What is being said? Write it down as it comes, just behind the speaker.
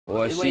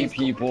Oh, I see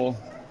people.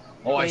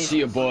 Oh, I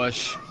see a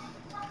bush.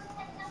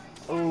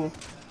 Ooh.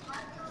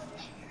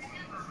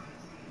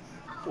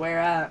 Where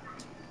at?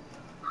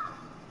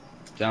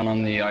 Down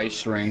on the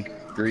ice rink.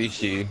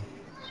 Greasy.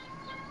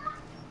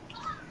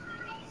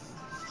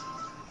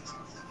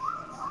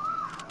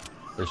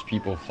 There's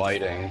people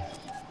fighting.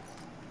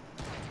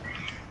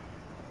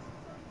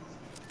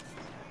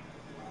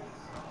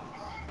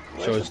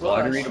 So Where's the is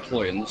glider bush?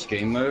 redeploy in this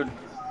game mode?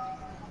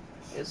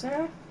 Is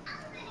there?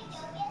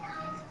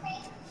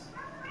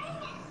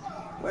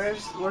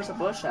 Where's the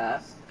bush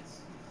at?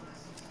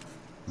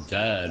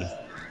 Dead.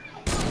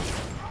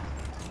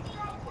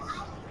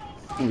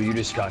 Ooh, you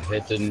just got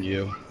hit, didn't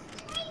you?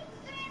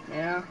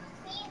 Yeah.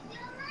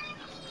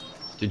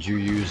 Did you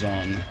use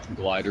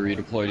glider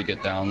redeploy to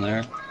get down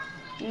there?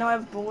 No, I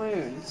have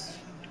balloons.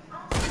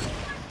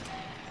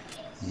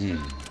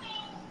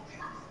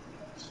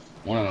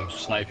 One of them's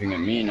sniping at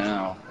me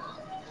now.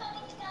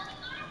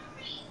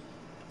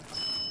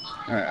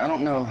 Alright, I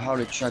don't know how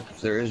to check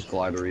if there is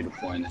glider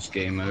redeploy in this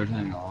game mode.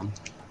 Hang on.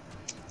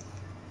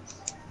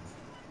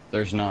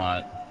 There's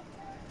not.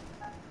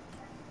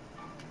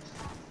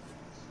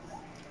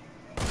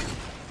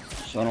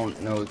 So I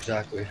don't know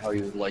exactly how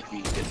you would like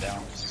me to get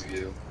down to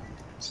you.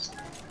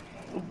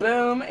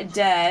 Boom,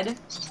 dead.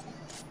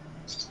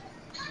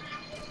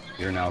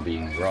 You're now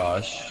being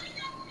rushed.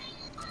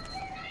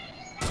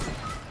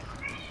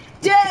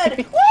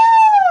 Dead!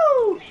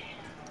 Woo!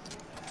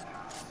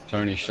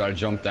 Tony, should I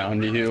jump down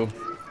to you?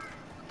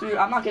 Dude,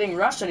 I'm not getting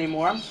rushed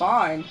anymore. I'm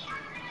fine.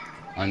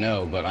 I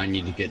know, but I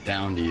need to get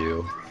down to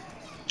you.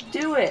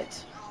 Do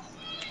it.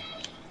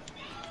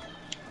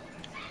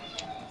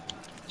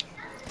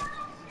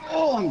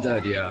 Oh, I'm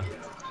dead, yeah.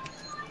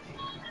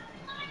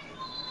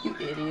 You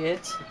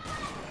idiot.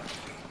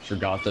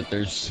 Forgot that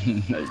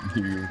that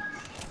you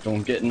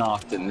don't get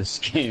knocked in this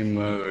game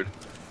mode.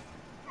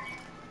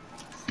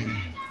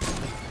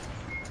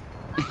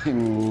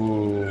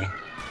 Ooh.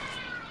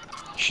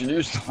 Should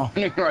use the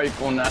hunting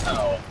rifle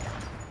now.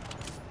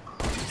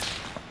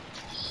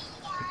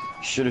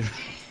 Should have.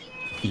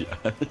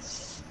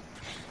 Yes.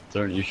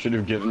 Tony, you should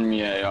have given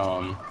me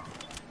a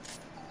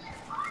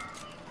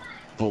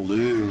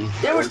balloon.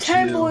 There was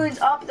 10 balloons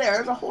up there.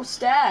 There's a whole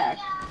stack.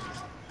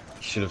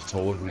 You should have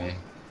told me.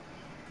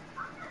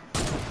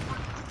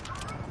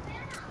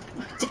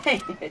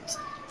 Dang it.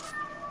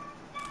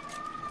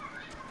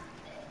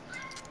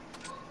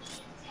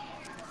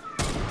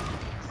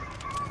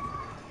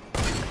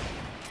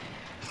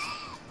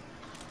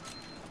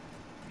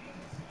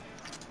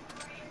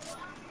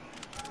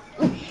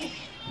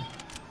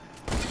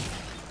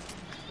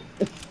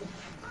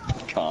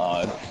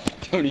 God.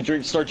 Tony,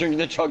 start drinking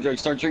the chug jug.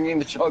 Start drinking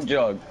the chug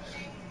jug.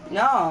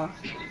 No.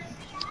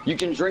 You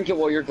can drink it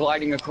while you're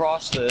gliding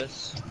across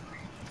this.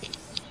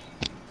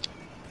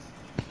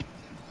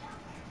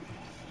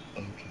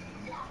 Okay.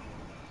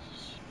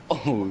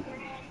 Oh, you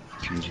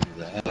can do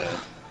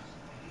that.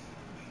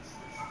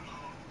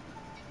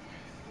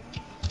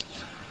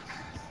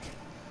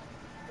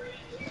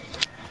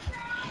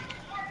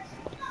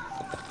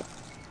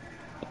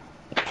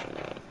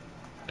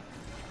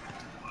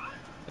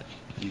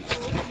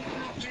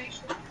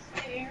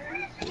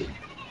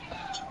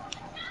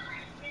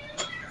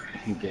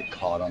 You get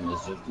caught on the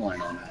zip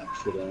line on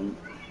accident.